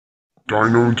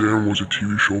Dino Dan was a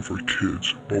TV show for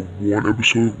kids, but one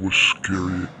episode was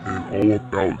scary and all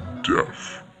about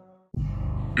death.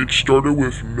 It started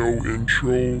with no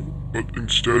intro, but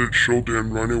instead it showed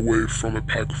Dan running away from a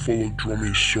pack full of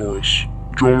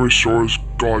Dromaeosaurus. Dromaeosaurus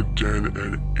got Dan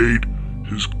and ate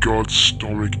his guts,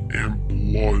 stomach, and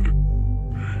blood.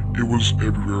 It was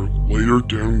everywhere. Later,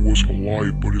 Dan was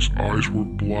alive, but his eyes were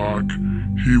black.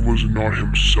 He was not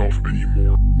himself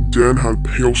anymore. Dan had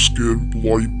pale skin,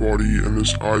 bloody body, and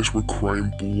his eyes were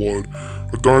crying blood.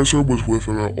 A dinosaur was with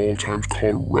him at all times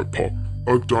called Redpaw.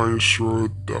 A dinosaur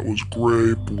that was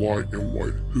gray, black, and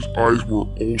white. His eyes were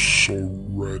also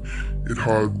red. It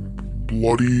had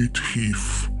bloody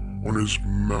teeth on his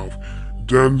mouth.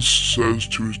 Dan says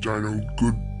to his dino,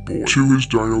 "Good boy." To his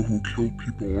dino who killed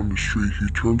people on the street, he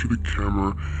turned to the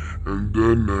camera, and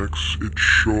then next it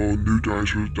showed new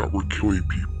dinosaurs that were killing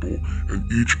people,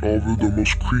 and each of the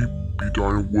most creepy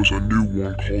dino was a new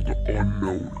one called the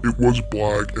Unknown. It was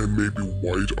black and maybe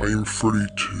white. I am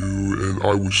 32 and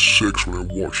I was 6 when I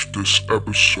watched this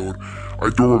episode. I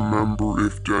don't remember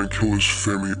if Dan killed his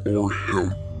family or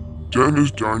him. Then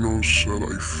his dino said,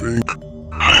 "I think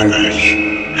I was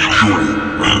straight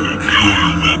and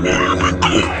killing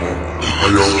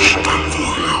I am for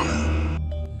him."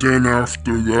 Then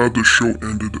after that the show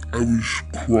ended. I was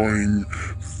crying,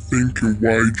 thinking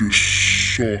what I just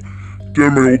saw.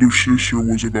 Then my older sister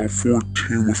was about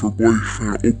 14 with her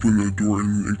boyfriend, opened the door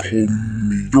and called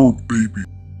me your baby.